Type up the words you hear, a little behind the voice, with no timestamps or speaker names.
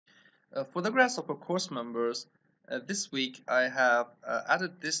For the Grasshopper course members, this week I have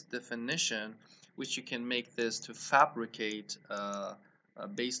added this definition, which you can make this to fabricate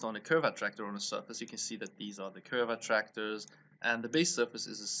based on a curve attractor on a surface. You can see that these are the curve attractors, and the base surface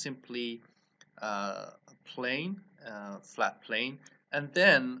is simply a plane, flat plane. And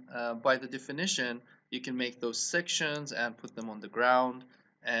then by the definition, you can make those sections and put them on the ground,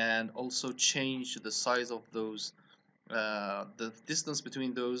 and also change the size of those the distance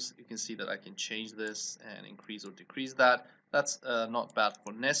between those. You can see that I can change this and increase or decrease that. That's not bad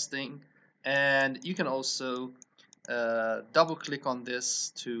for nesting. And you can also double click on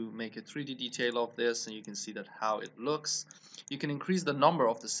this to make a 3D detail of this, and you can see that how it looks. You can increase the number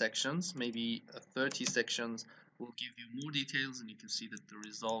of the sections. Maybe 30 sections will give you more details, and you can see that the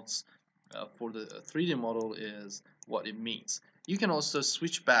results for the 3D model is what it means. You can also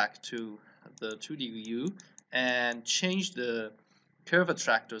switch back to the 2D view and change the curve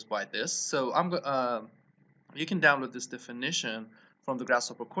attractors by this. So you can download this definition from the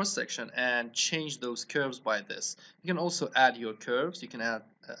Grasshopper course section and change those curves by this. You can also add your curves. You can add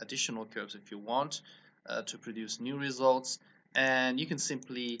additional curves if you want to produce new results, and you can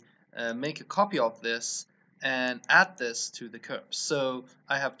simply make a copy of this and add this to the curves. So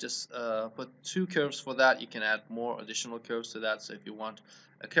I have just put 2 curves for that. You can add more additional curves to that. So if you want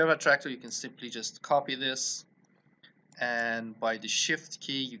a curve attractor, you can simply just copy this, and by the shift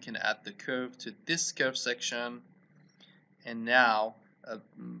key you can add the curve to this curve section. And now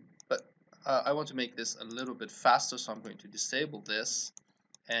I want to make this a little bit faster, so I'm going to disable this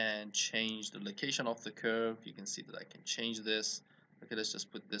and change the location of the curve. You can see that I can change this. Okay, let's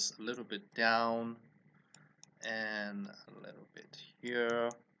just put this a little bit down and a little bit here.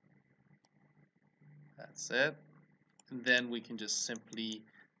 That's it. And then we can just simply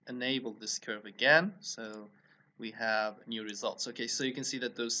enable this curve again, so we have new results. Okay, so you can see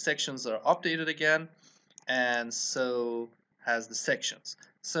that those sections are updated again, and so has the sections.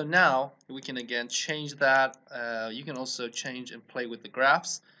 So now we can again change that. You can also change and play with the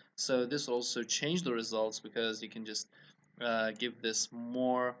graphs. So this will also change the results, because you can just give this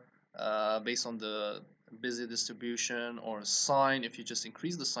more based on the busy distribution or sign. If you just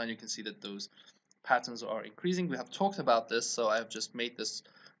increase the sign, you can see that those patterns are increasing. We have talked about this, so I've just made this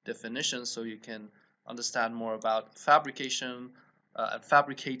definition so you can understand more about fabrication and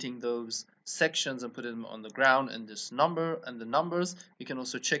fabricating those sections and put them on the ground and this number and the numbers. You can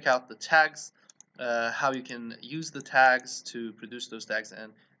also check out the tags, how you can use the tags to produce those tags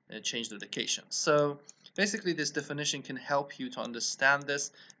and change the location. So basically this definition can help you to understand this.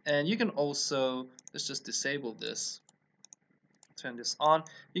 And you can also, let's just disable this, turn this on.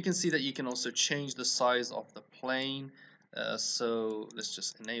 You can see that you can also change the size of the plane. So let's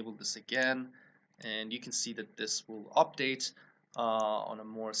just enable this again, and you can see that this will update on a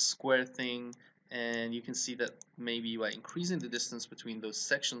more square thing. And you can see that maybe by increasing the distance between those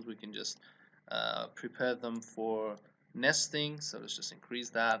sections, we can just prepare them for nesting. So let's just increase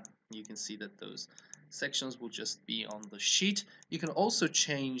that. You can see that those sections will just be on the sheet. You can also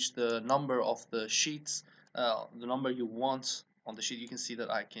change the number of the sheets, the number you want on the sheet. You can see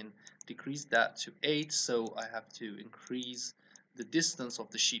that I can decrease that to 8, so I have to increase the distance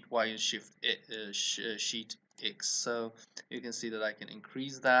of the sheet Y and sheet X. So you can see that I can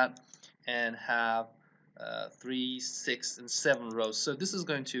increase that and have 3, 6, and 7 rows. So this is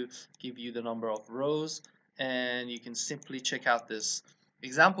going to give you the number of rows, and you can simply check out this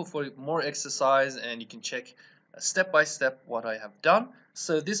example for more exercise, and you can check step by step what I have done.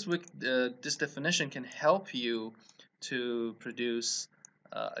 So this definition can help you to produce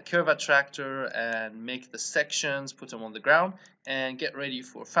a curve attractor and make the sections, put them on the ground, and get ready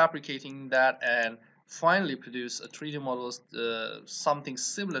for fabricating that, and finally produce a 3D model, something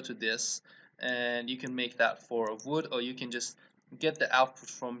similar to this. And you can make that for wood, or you can just get the output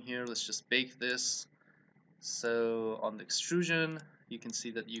from here. Let's just bake this. So on the extrusion, you can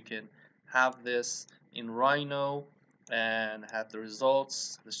see that you can have this in Rhino and have the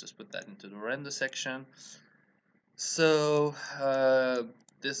results. Let's just put that into the render section. So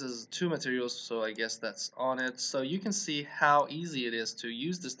this is 2 materials, so I guess that's on it. So you can see how easy it is to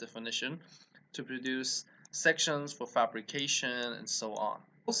use this definition to produce sections for fabrication and so on.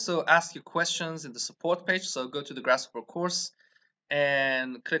 Also ask your questions in the support page, so go to the Grasshopper course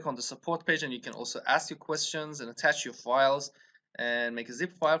and click on the support page, and you can also ask your questions and attach your files and make a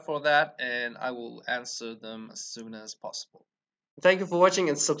zip file for that, and I will answer them as soon as possible. Thank you for watching,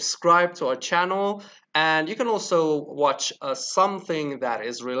 and subscribe to our channel. And you can also watch something that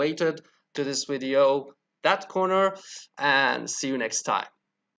is related to this video, that corner, and see you next time.